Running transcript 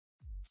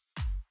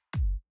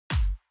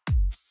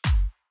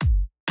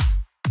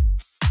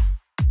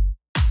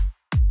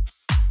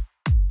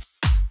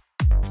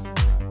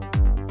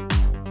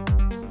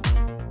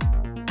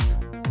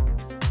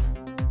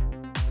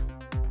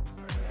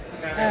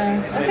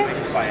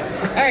fine.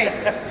 All right.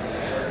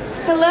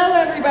 Hello,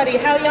 everybody.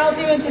 How y'all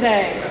doing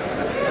today?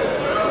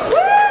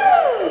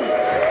 Woo!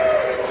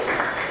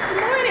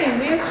 Good morning.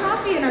 We have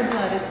coffee in our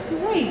blood. It's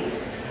great.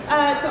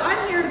 So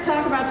I'm here to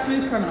talk about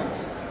smooth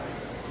criminals.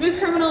 Smooth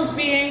criminals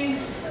being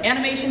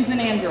animations in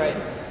Android.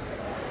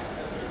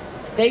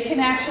 They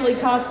can actually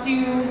cost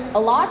you a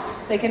lot.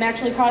 They can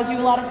actually cause you a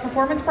lot of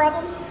performance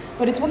problems,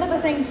 but it's one of the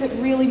things that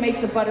really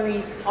makes a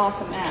buttery,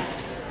 awesome app.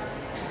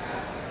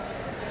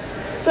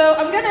 So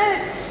I'm going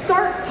to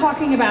start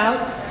talking about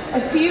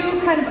a few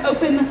kind of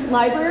open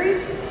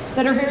libraries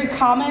that are very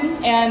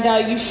common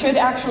and you should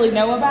actually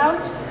know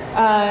about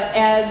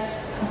as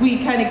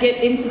we kind of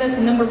get into this,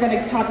 and then we're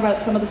going to talk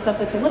about some of the stuff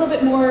that's a little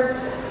bit more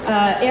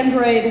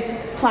Android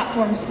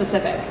platform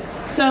specific.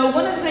 So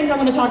one of the things I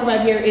want to talk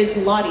about here is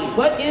Lottie.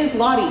 What is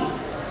Lottie?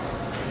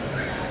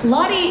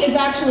 Lottie is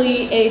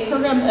actually a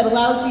program that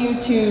allows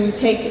you to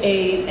take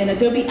an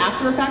Adobe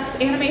After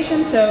Effects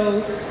animation.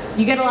 So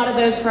you get a lot of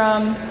those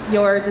from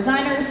your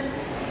designers,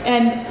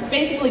 and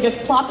basically just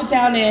plop it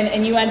down in,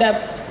 and you end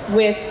up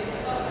with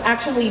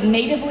actually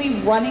natively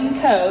running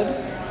code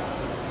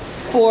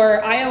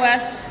for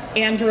iOS,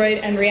 Android,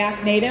 and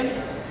React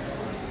Native.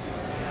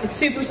 It's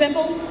super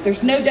simple.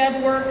 There's no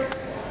dev work.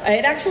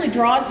 It actually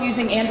draws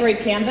using Android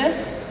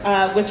Canvas,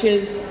 which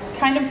is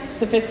kind of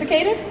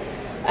sophisticated.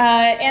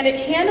 And it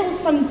handles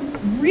some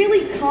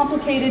really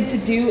complicated to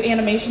do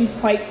animations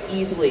quite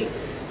easily.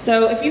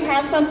 So if you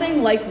have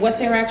something like what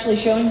they're actually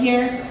showing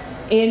here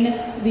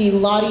in the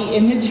Lottie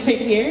image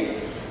right here,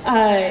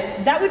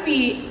 that would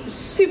be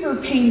super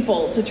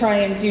painful to try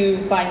and do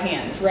by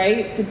hand,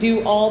 right? To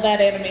do all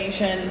that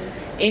animation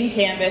in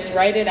Canvas,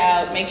 write it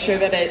out, make sure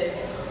that it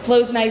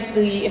flows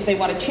nicely. If they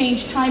want to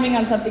change timing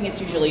on something, it's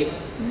usually a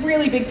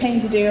really big pain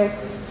to do.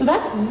 So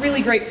that's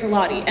really great for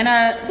Lottie. And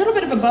a little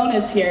bit of a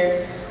bonus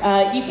here,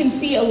 you can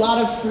see a lot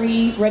of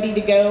free,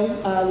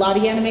 ready-to-go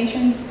Lottie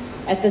animations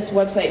at this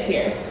website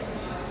here.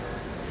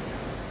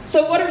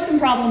 So what are some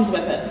problems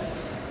with it?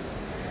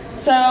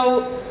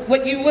 So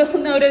what you will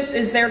notice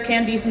is there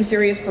can be some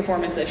serious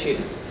performance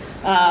issues.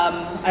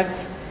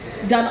 I've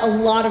done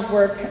a lot of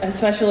work,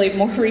 especially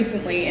more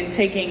recently, in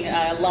taking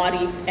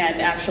Lottie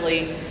and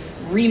actually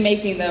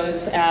remaking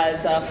those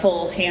as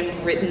full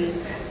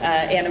handwritten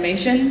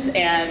animations,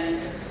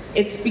 and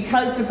it's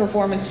because the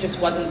performance just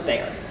wasn't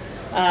there.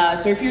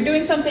 So if you're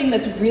doing something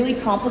that's really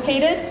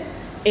complicated,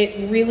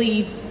 it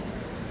really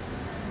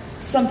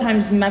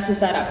sometimes messes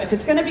that up. If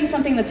it's going to be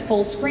something that's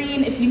full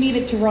screen, if you need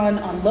it to run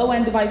on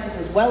low-end devices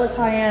as well as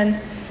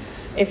high-end,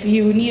 if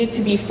you need it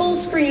to be full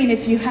screen,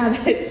 if you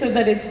have it so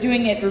that it's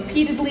doing it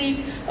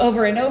repeatedly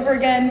over and over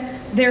again,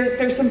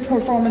 there's some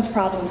performance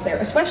problems there,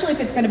 especially if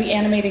it's going to be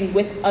animating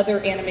with other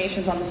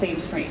animations on the same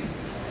screen.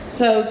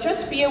 So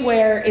just be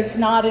aware, it's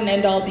not an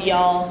end-all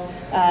be-all,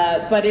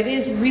 but it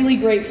is really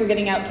great for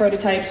getting out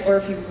prototypes or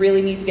if you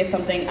really need to get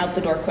something out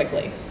the door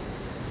quickly.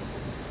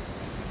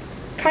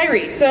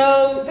 Kyrie,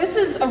 so this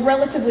is a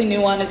relatively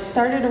new one. It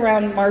started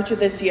around March of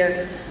this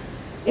year.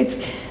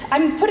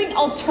 I'm putting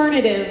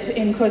alternative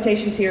in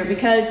quotations here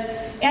because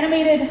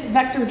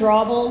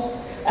AnimatedVectroDrawables,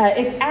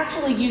 it's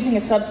actually using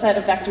a subset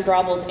of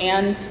VectorDrawables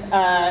and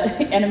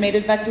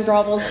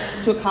AnimatedVectroDrawables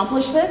to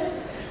accomplish this.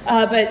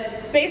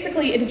 But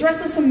basically, it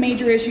addresses some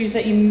major issues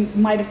that you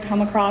might have come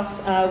across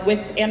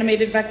with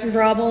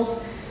AnimatedVectroDrawables.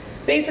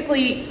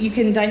 Basically, you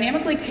can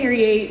dynamically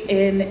create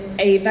in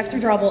a vector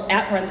drawable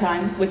at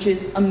runtime, which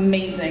is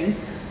amazing,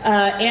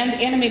 and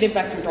animated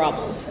vector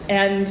drawables.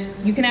 And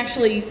you can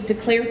actually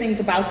declare things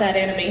about that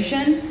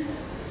animation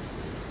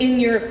in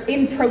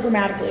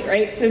programmatically,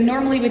 right? So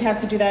normally we'd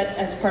have to do that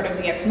as part of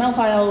the XML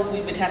file.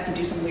 We would have to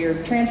do some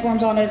weird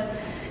transforms on it.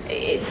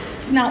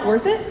 It's not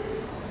worth it.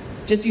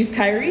 Just use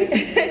Kyrie.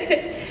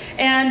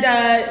 And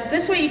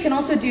this way you can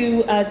also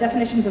do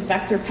definitions of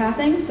vector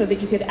pathing so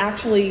that you could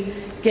actually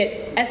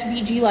get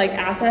SVG-like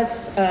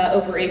assets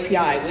over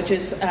API, which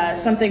is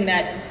something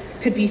that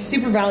could be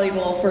super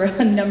valuable for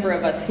a number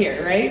of us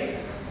here, right?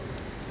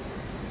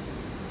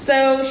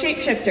 So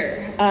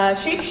Shapeshifter.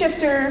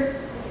 Shapeshifter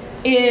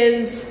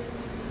is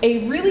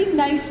a really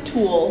nice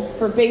tool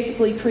for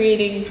basically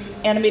creating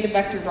animated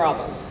vector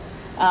drawables.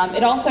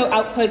 It also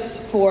outputs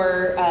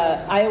for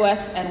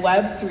iOS and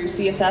web through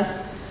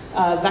CSS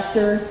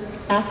vector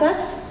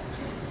assets.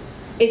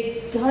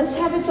 It does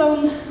have its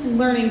own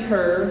learning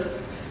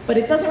curve, but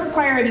it doesn't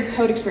require any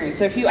code experience.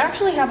 So if you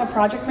actually have a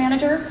project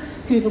manager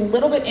who's a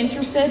little bit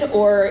interested,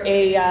 or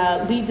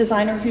a lead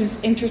designer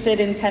who's interested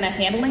in kind of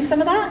handling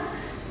some of that,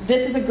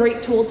 this is a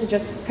great tool to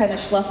just kind of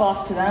schleff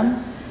off to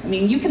them. I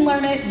mean, you can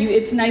learn it.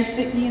 It's nice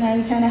that you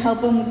kind of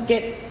help them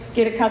get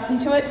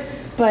accustomed to it,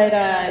 but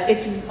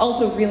it's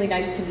also really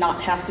nice to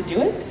not have to do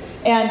it.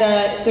 And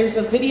there's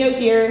a video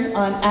here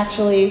on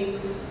actually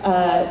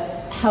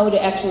how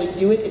to actually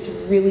do it. It's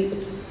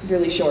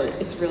really short.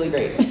 It's really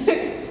great.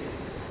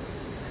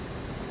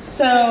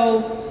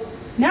 So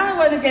now I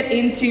want to get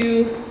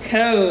into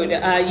code.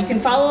 You can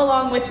follow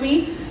along with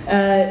me.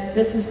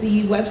 This is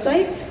the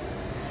website.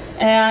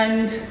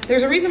 And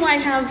there's a reason why I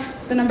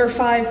have the number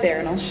 5 there,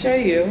 and I'll show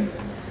you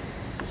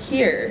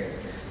here.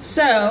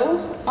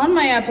 So on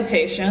my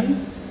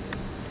application,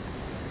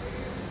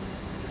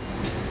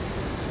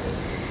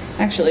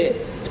 actually,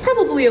 it's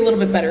probably a little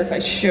bit better if I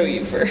show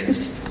you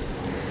first.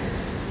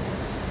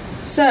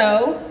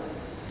 So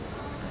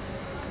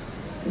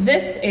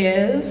this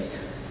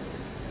is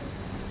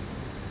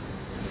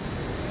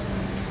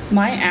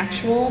my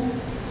actual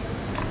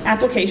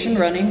application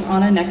running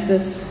on a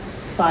Nexus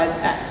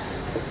 5X,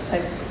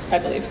 I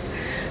believe.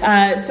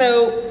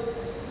 So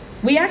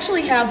we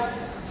actually have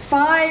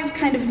 5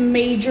 kind of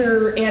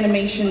major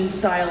animation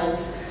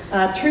styles.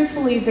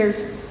 Truthfully,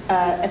 there's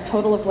a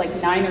total of like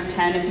 9 or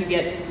 10 if you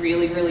get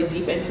really, really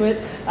deep into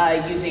it,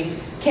 using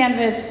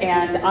Canvas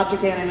and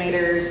object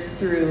animators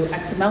through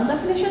XML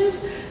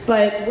definitions.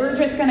 But we're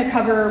just going to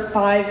cover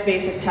 5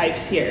 basic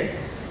types here,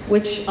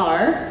 which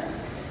are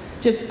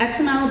just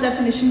XML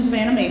definitions of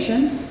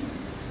animations,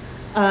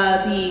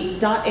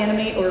 the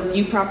 .animate or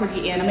view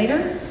property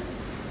animator,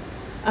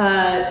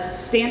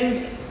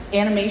 standard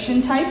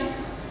animation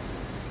types,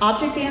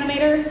 object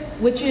animator,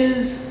 which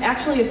is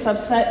actually a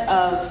subset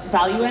of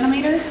value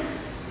animator,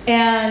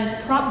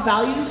 and prop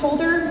values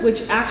holder,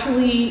 which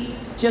actually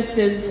just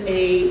is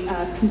a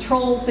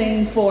control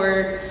thing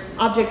for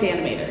object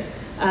animator.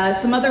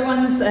 Some other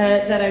ones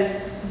that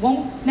I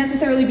won't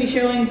necessarily be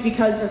showing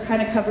because they're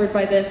kind of covered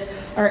by this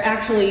are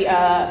actually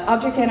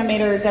object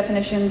animator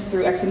definitions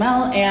through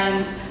XML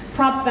and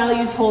prop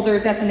values holder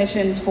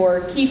definitions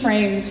for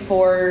keyframes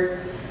for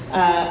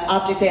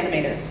object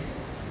animator.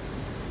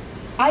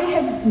 I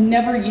have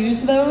never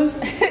used those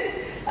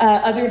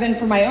other than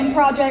for my own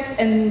projects,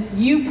 and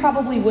you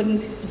probably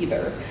wouldn't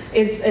either.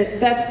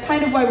 That's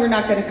kind of why we're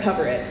not going to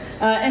cover it.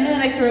 And then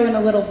I throw in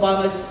a little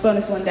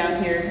bonus one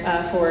down here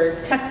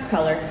for text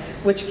color,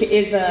 which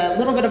is a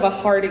little bit of a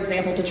hard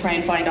example to try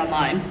and find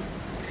online.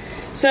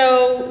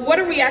 So what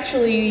are we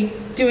actually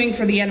doing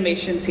for the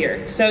animations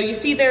here? So you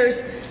see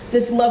there's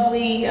this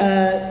lovely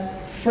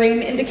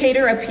frame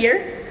indicator up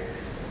here.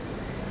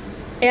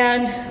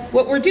 And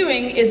what we're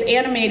doing is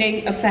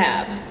animating a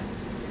fab.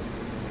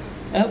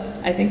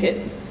 Oh, I think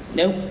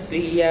nope,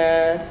 the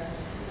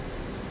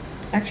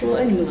actual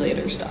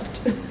emulator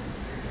stopped.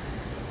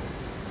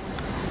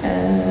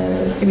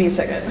 Give me a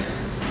second.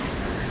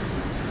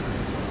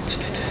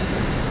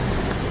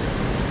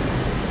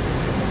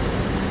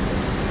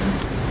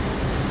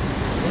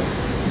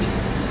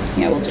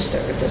 Yeah, we'll just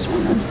start with this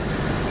one then.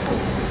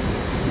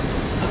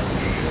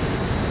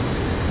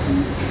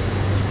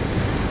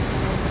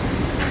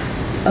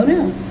 Oh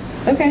no,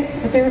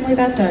 okay, apparently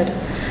that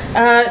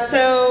died.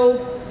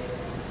 So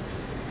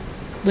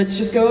let's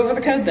just go over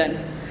the code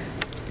then.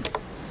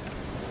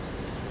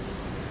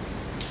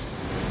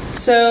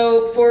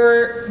 So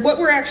for what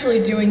we're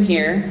actually doing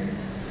here,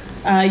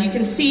 you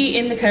can see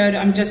in the code,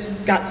 I'm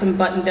just got some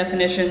button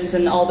definitions,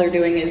 and all they're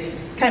doing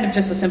is kind of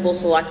just a simple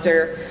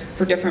selector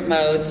for different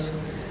modes.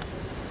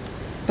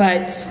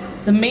 But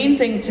the main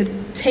thing to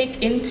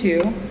take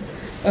into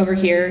over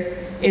here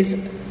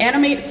is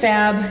animate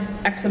fab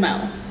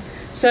XML.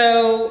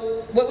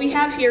 So what we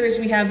have here is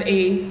we have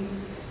a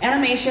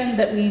animation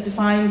that we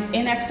defined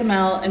in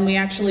XML, and we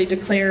actually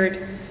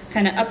declared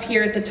kind of up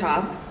here at the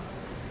top.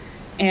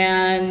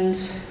 And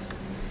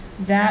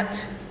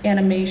that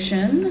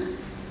animation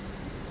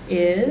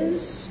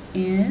is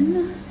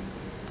in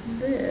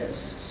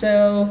this.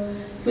 So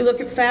if we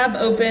look at fab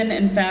open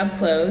and fab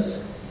close,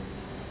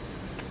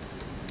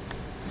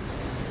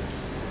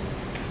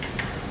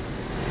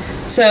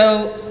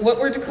 so what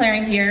we're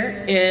declaring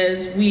here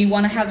is we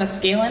want to have a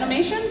scale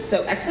animation,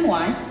 so X and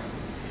Y,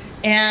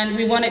 and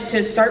we want it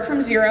to start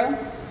from 0,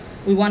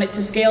 we want it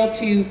to scale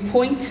to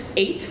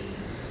 0.8,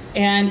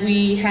 and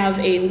we have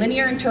a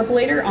linear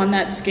interpolator on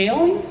that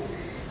scaling,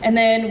 and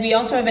then we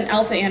also have an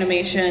alpha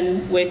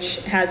animation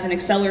which has an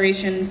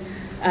acceleration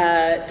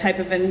type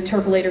of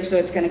interpolator, so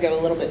it's going to go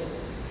a little bit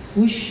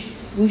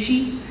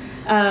whooshy.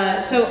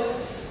 So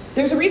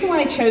there's a reason why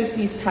I chose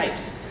these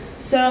types.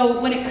 So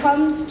when it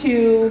comes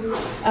to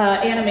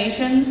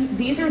animations,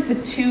 these are the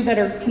 2 that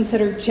are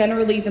considered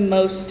generally the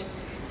most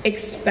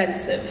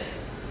expensive.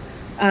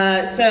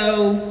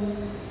 So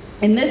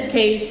in this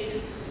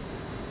case,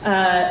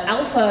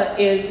 alpha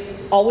is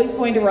always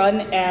going to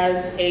run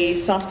as a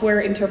software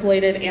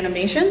interpolated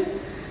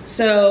animation.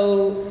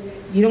 So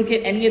you don't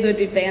get any of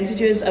the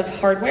advantages of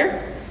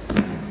hardware,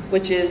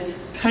 which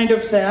is kind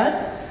of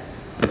sad.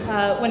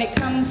 When it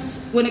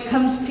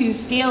comes to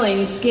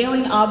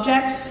scaling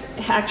objects,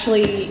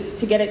 actually,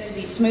 to get it to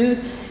be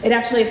smooth, it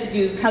actually has to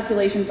do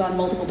calculations on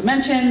multiple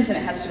dimensions, and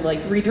it has to like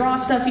redraw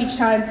stuff each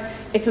time.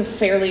 It's a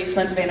fairly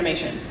expensive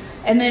animation.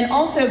 And then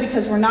also,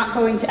 because we're not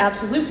going to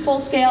absolute full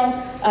scale,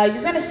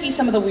 you're going to see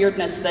some of the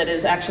weirdness that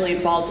is actually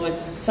involved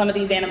with some of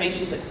these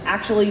animations that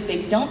actually,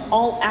 they don't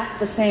all act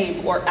the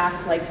same or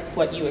act like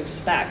what you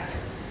expect.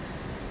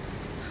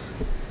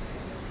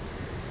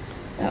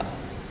 Oh,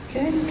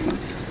 okay, come on.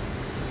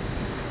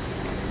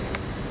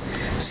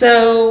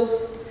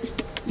 So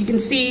you can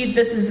see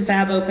this is the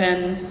fab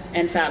open,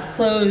 and fab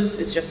close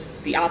is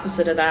just the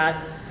opposite of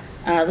that.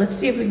 Let's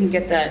see if we can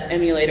get that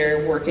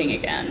emulator working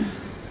again.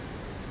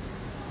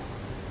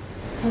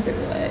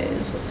 Otherwise,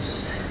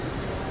 those.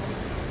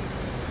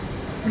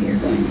 We are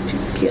going to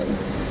kill.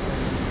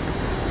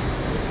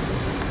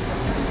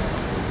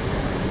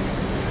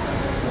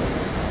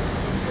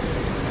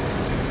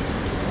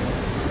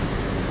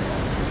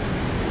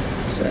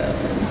 So,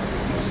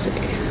 let's see.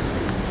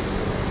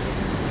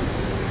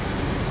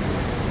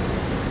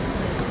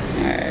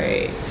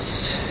 Alright.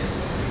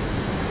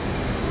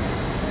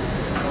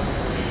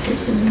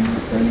 This is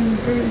not running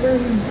very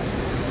well.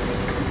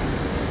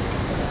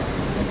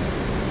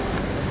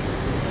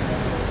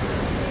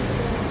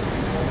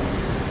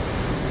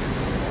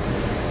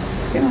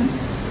 Come on.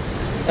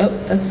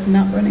 Oh, that's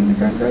not running the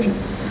current version.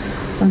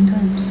 Fun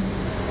times.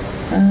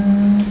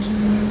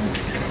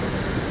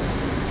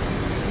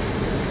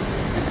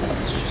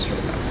 Let's just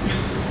run that.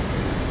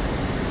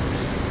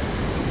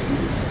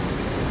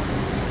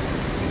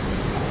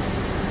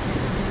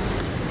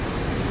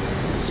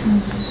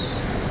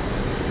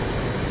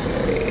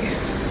 Sorry.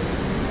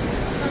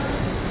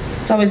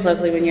 It's always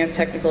lovely when you have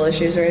technical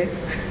issues, right?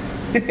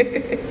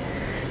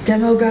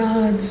 Demo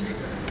gods.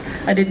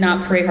 I did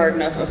not pray hard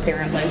enough,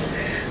 apparently.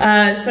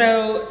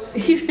 So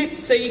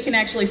you can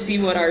actually see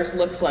what ours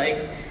looks like.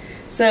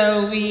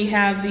 So we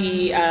have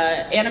the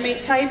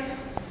animate type,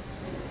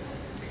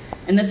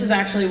 and this is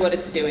actually what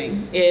it's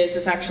doing, is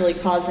it's actually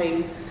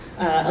causing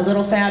a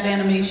little fab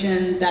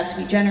animation that to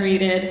be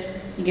generated.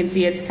 You can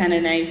see it's kind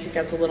of nice. It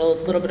got a little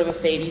bit of a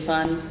fadey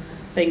fun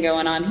thing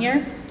going on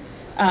here.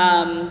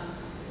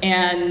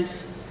 And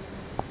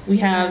we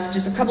have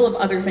just a couple of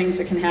other things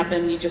that can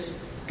happen. You just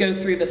go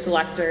through the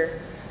selector,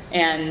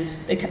 and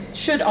they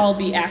should all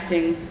be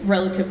acting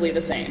relatively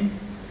the same.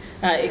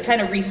 It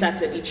kind of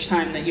resets it each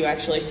time that you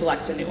actually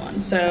select a new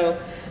one. So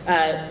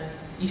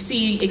you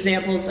see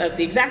examples of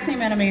the exact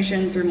same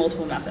animation through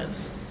multiple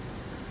methods.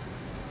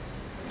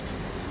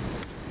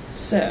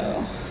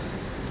 So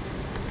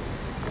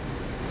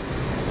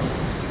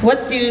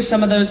what do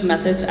some of those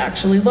methods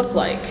actually look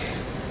like?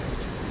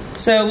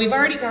 So we've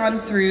already gone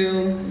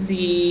through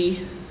the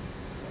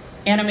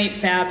animate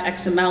fab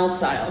XML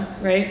style,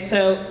 right?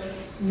 So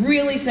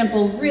really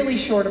simple, really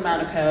short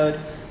amount of code.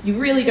 You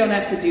really don't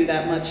have to do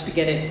that much to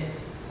get it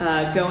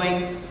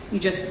going. You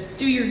just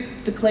do your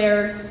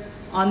declare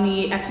on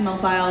the XML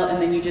file, and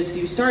then you just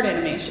do start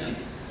animation.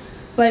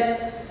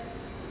 But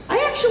I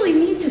actually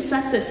need to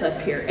set this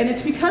up here, and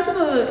it's because of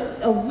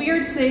a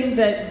weird thing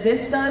that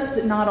this does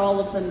that not all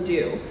of them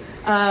do.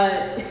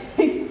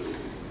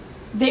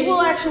 They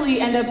will actually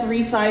end up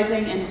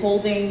resizing and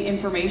holding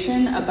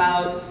information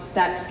about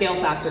that scale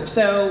factor.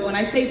 So when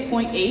I say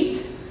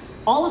 0.8,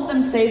 all of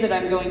them say that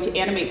I'm going to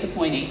animate to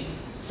 0.8.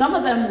 Some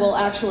of them will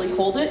actually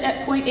hold it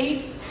at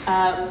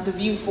 0.8, the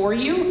view for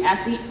you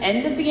at the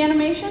end of the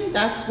animation.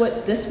 That's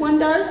what this one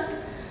does.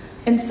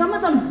 And some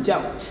of them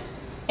don't.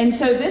 And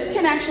so this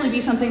can actually be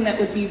something that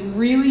would be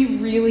really,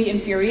 really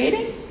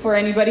infuriating for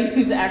anybody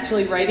who's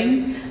actually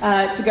writing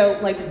to go,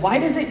 like, why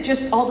does it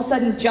just all of a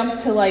sudden jump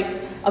to like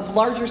a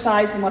larger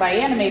size than what I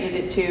animated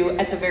it to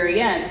at the very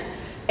end?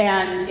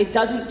 And it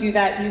doesn't do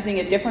that using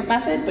a different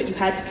method, but you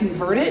had to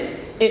convert it.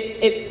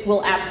 It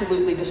will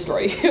absolutely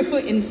destroy you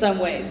in some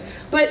ways.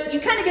 But you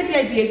kind of get the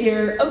idea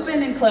here,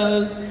 open and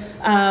close.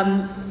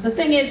 The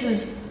thing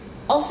is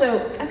also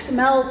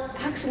XML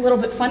acts a little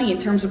bit funny in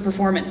terms of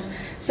performance.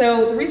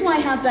 So the reason why I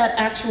have that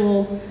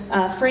actual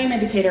frame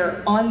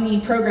indicator on the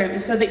program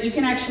is so that you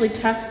can actually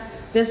test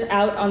this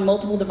out on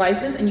multiple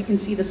devices, and you can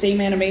see the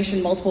same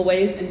animation multiple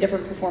ways and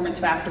different performance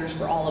factors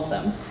for all of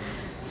them.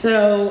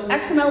 So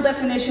XML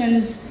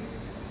definitions,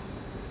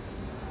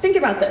 think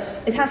about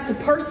this. It has to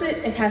parse it,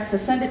 it has to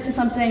send it to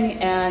something,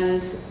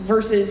 and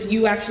versus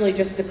you actually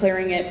just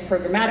declaring it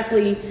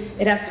programmatically,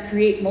 it has to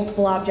create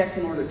multiple objects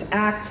in order to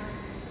act.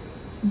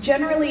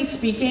 Generally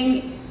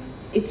speaking,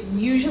 it's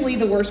usually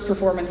the worst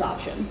performance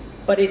option,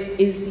 but it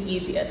is the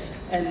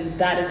easiest, and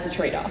that is the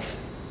trade-off.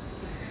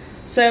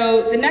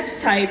 So the next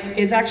type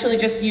is actually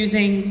just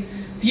using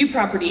view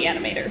property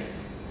animator.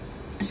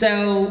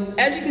 So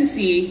as you can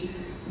see,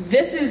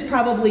 this is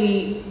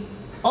probably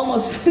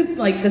almost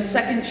like the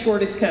second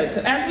shortest code.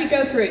 So as we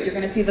go through it, you're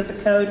going to see that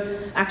the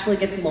code actually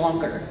gets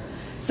longer.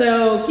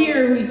 So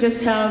here we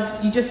just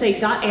have, you just say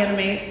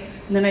 .animate,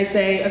 and then I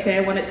say, okay,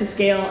 I want it to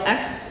scale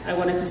X, I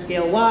want it to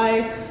scale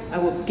Y, I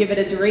will give it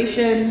a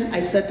duration,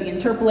 I set the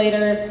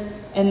interpolator,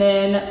 and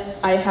then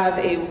I have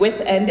a with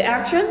end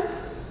action.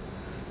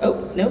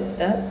 Oh, nope,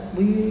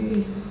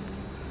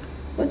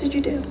 what did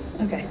you do?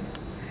 Okay.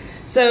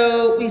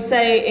 So we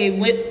say a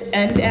with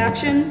end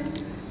action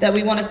that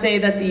we want to say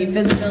that the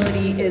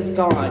visibility is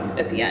gone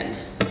at the end.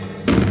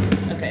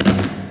 Okay.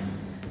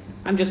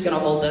 I'm just going to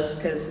hold this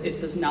because it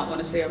does not want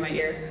to stay on my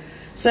ear.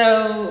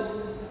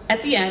 So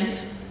at the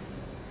end,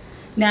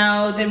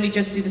 now then we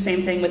just do the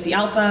same thing with the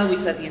alpha. We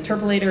set the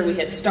interpolator, we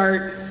hit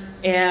start,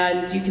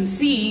 and you can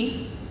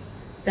see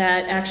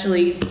that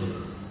actually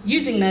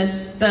using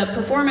this, the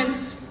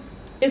performance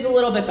is a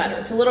little bit better.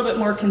 It's a little bit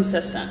more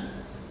consistent.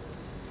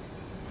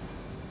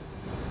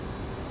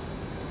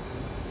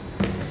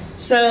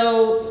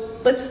 So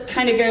let's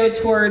kind of go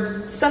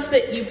towards stuff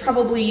that you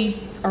probably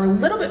are a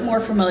little bit more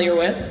familiar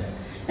with,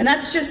 And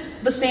that's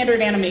just the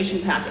standard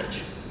animation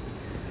package.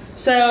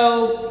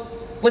 So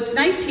what's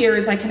nice here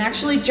is I can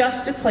actually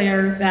just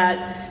declare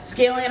that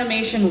scale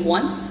animation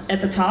once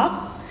at the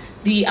top,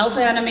 the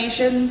alpha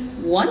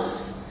animation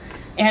once,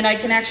 and I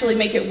can actually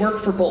make it work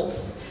for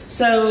both.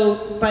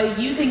 So by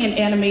using an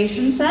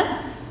animation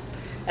set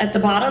at the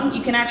bottom,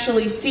 you can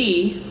actually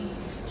see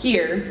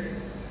here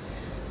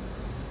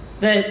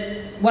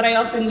that what I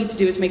also need to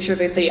do is make sure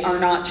that they are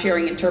not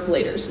sharing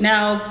interpolators.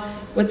 Now,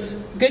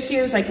 what's good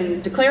here is I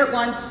can declare it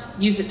once,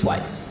 use it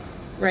twice,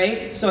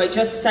 right? So I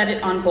just set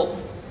it on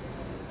both.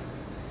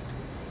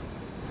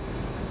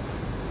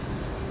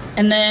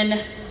 And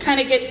then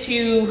kind of get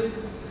to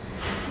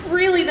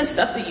really the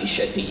stuff that you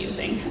should be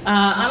using.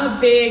 I'm a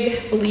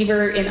big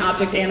believer in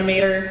Object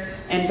Animator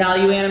and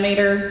Value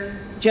Animator,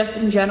 just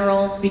in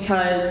general,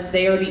 because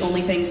they are the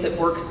only things that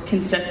work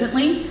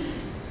consistently.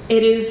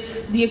 It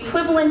is the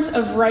equivalent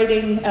of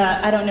writing,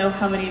 I don't know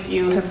how many of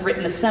you have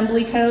written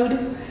assembly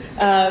code,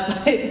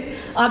 but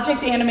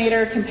Object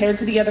Animator compared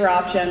to the other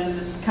options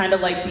is kind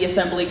of like the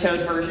assembly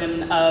code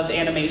version of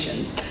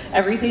animations.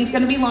 Everything's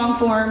going to be long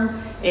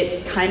form,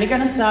 it's kind of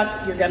going to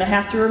suck, you're going to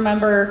have to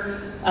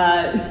remember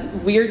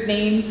weird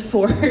names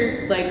for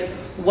like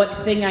what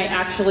thing I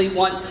actually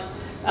want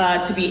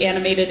to be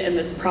animated and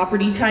the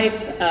property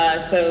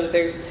type. So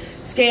there's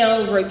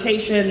scale,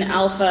 rotation,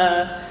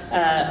 alpha,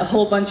 a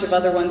whole bunch of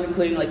other ones,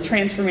 including like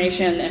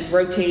transformation, and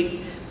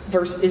rotate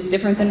is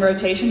different than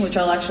rotation, which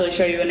I'll actually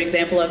show you an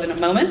example of in a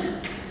moment.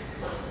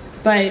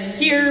 But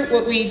here,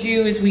 what we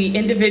do is we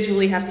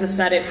individually have to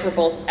set it for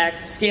both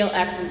scale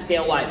X and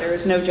scale Y. There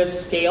is no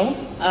just scale,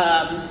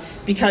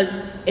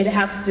 because it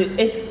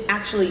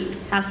actually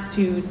has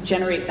to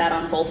generate that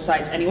on both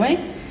sides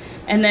anyway.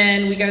 And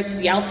then we go to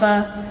the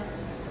alpha.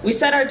 We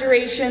set our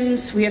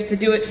durations. We have to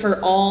do it for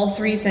all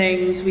three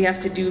things. We have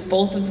to do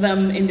both of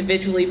them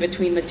individually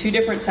between the two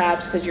different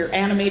fabs, because you're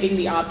animating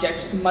the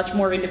objects much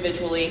more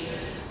individually.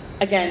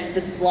 Again,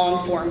 this is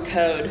long form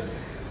code.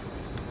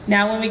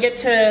 Now when we get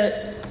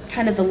to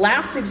kind of the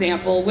last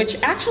example, which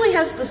actually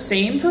has the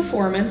same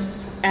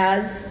performance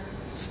as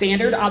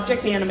standard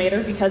Object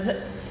Animator, because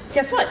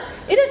guess what?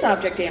 It is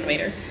Object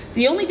Animator.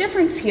 The only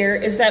difference here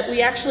is that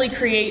we actually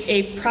create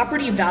a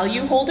property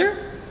value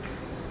holder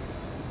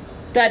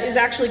that is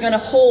actually going to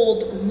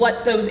hold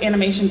what those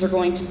animations are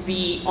going to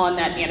be on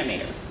that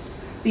animator.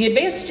 The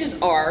advantages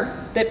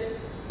are that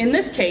in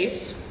this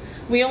case,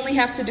 we only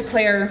have to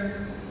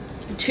declare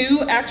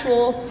two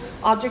actual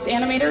object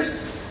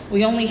animators.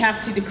 We only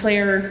have to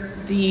declare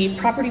the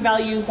property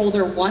value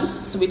holder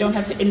once, so we don't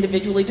have to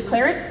individually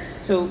declare it.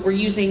 So we're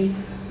using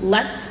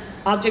less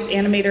object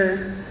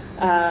animator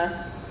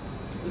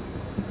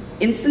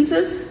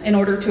instances in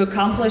order to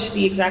accomplish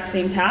the exact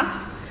same task.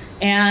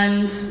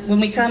 And when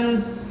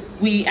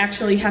we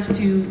actually have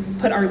to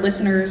put our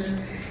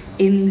listeners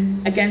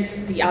in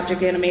against the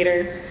object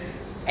animator,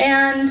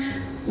 and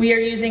we are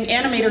using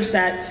animator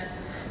set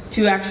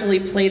to actually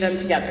play them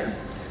together.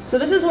 So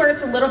this is where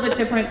it's a little bit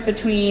different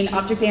between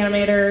object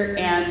animator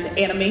and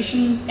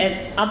animation,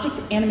 and object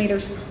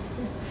animators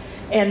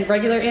and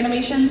regular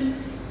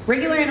animations.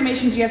 Regular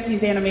animations, you have to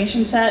use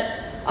animation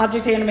set.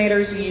 Object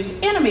animators, you use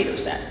animator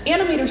set.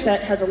 Animator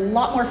set has a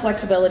lot more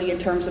flexibility in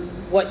terms of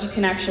what you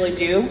can actually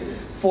do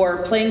for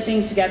playing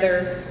things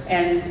together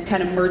and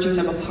kind of merging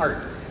them apart,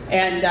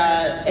 and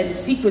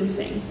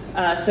sequencing.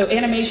 So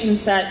animation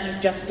set,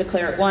 you just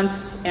declare it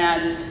once,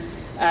 and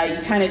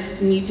you kind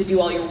of need to do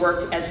all your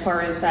work as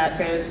far as that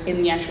goes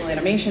in the actual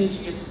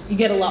animations. You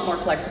get a lot more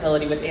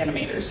flexibility with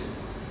animators.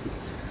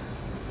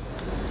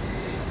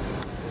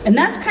 And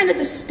that's kind of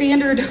the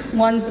standard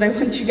ones that I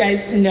want you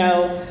guys to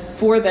know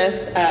for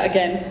this.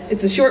 Again,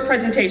 it's a short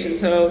presentation,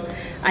 so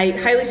I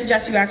highly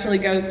suggest you actually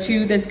go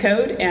to this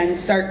code and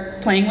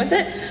start playing with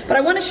it. But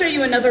I want to show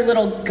you another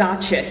little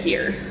gotcha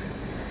here.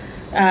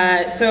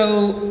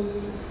 So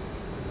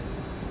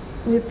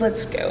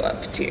let's go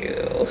up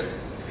to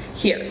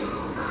here.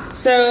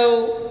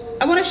 So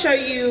I want to show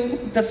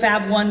you the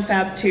Fab 1,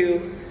 Fab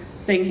 2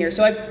 thing here.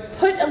 So I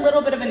put a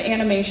little bit of an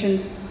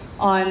animation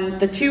on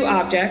the two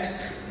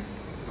objects.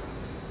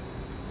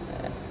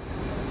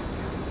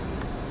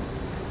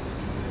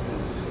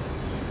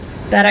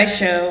 That I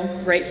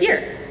show right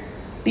here,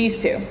 these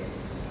two.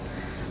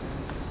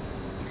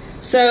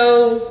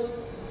 So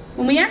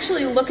when we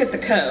actually look at the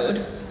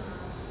code,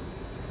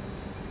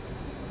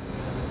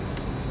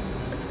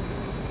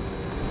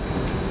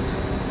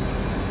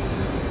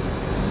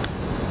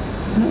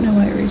 I don't know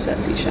why it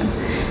resets each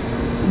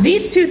time.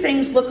 These two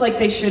things look like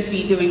they should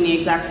be doing the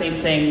exact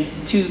same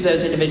thing to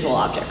those individual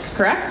objects,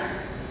 correct?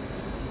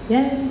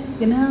 Yeah,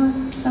 you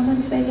know,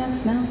 somebody say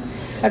yes, no?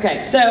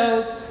 Okay,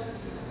 so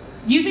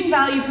using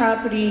value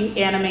property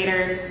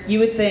animator, you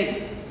would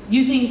think,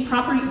 using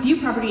view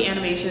property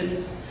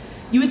animations,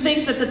 you would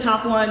think that the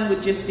top one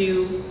would just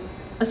do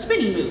a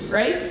spinning move,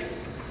 right?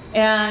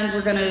 And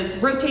we're gonna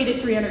rotate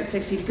it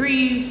 360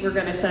 degrees, we're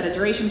gonna set a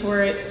duration for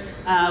it.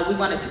 We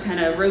want it to kind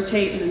of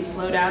rotate and then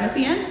slow down at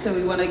the end, so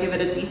we want to give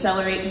it a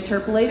decelerate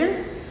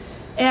interpolator.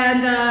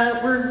 And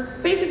we're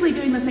basically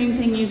doing the same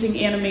thing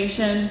using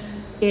animation,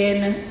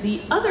 in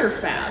the other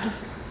fab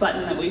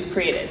button that we've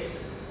created.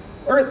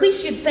 Or at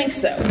least you'd think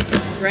so,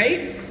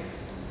 right?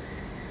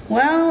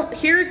 Well,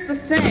 here's the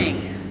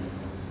thing.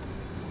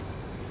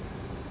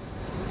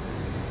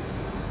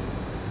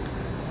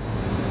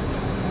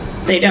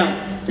 They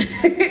don't.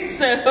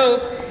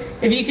 So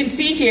if you can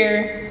see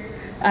here,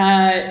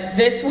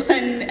 this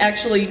one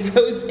actually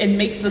goes and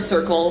makes a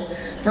circle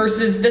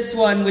versus this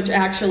one, which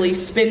actually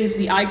spins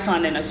the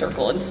icon in a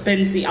circle and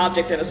spins the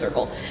object in a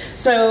circle.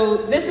 So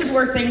this is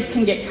where things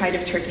can get kind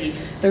of tricky.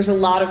 There's a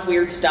lot of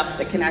weird stuff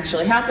that can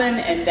actually happen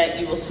and that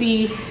you will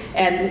see.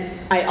 And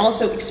I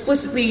also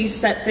explicitly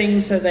set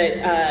things so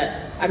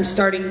that I'm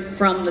starting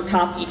from the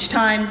top each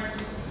time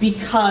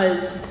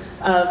because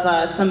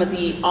of some of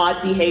the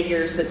odd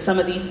behaviors that some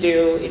of these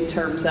do in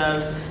terms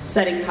of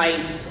setting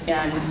heights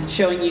and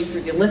showing you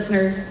through the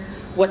listeners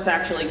what's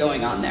actually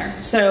going on there.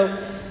 So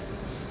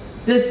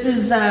this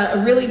is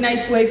a really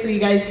nice way for you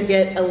guys to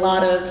get a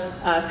lot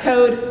of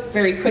code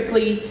very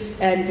quickly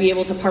and be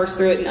able to parse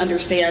through it and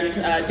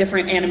understand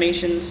different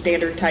animation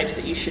standard types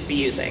that you should be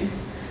using.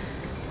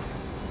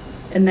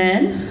 And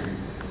then,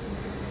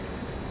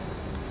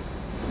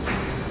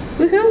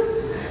 woohoo!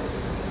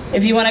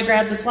 If you want to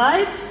grab the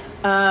slides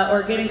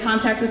or get in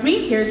contact with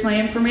me, here's my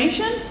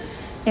information,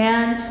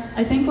 and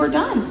I think we're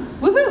done.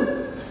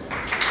 Woohoo!